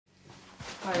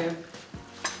Hi.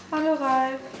 Hallo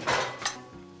Ralf.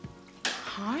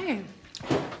 Hi.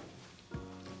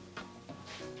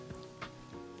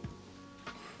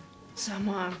 Sag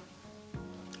mal,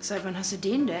 seit wann hast du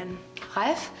den denn?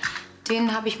 Ralf,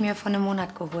 den habe ich mir vor einem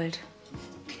Monat geholt.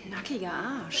 Knackiger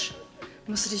Arsch.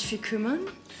 Musst du dich viel kümmern?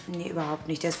 Nee, überhaupt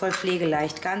nicht. Der ist voll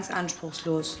pflegeleicht, ganz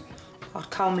anspruchslos. Braucht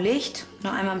kaum Licht,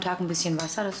 nur einmal am Tag ein bisschen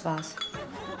Wasser, das war's.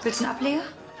 Willst du einen Ableger?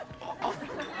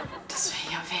 Das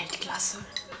wäre ja Weltklasse.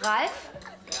 Ralf?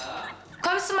 Ja?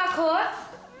 Kommst du mal kurz?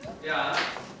 Ja.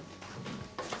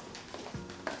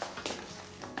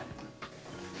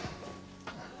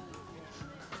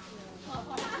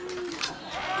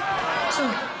 So,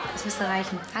 das müsste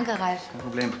reichen. Danke, Ralf. Kein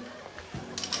Problem.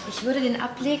 Ich würde den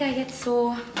Ableger jetzt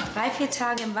so 3, 4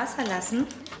 Tage im Wasser lassen.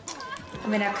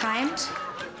 Und wenn er keimt,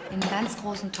 in einen ganz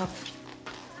großen Topf.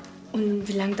 Und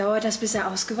wie lange dauert das, bis er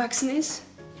ausgewachsen ist?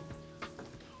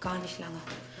 Gar nicht lange.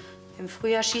 Im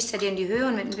Frühjahr schießt er dir in die Höhe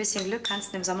und mit ein bisschen Glück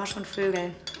kannst du im Sommer schon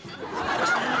vögeln.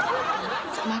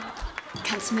 Sag mal,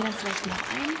 kannst du mir dann vielleicht noch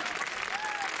einen?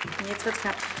 Und jetzt wird's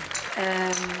knapp.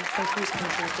 5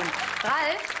 Fußknöchel.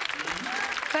 Ralf,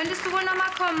 könntest du wohl noch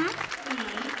mal kommen?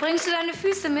 Bringst du deine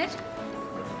Füße mit?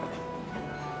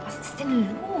 Was ist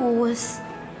denn los?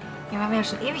 Wir waren ja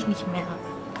schon ewig nicht mehr.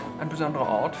 Ein besonderer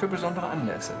Ort für besondere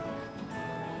Anlässe.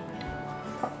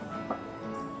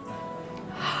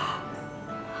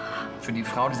 Für die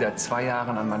Frau, die seit 2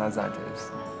 Jahren an meiner Seite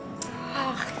ist.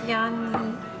 Ach,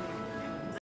 Jan.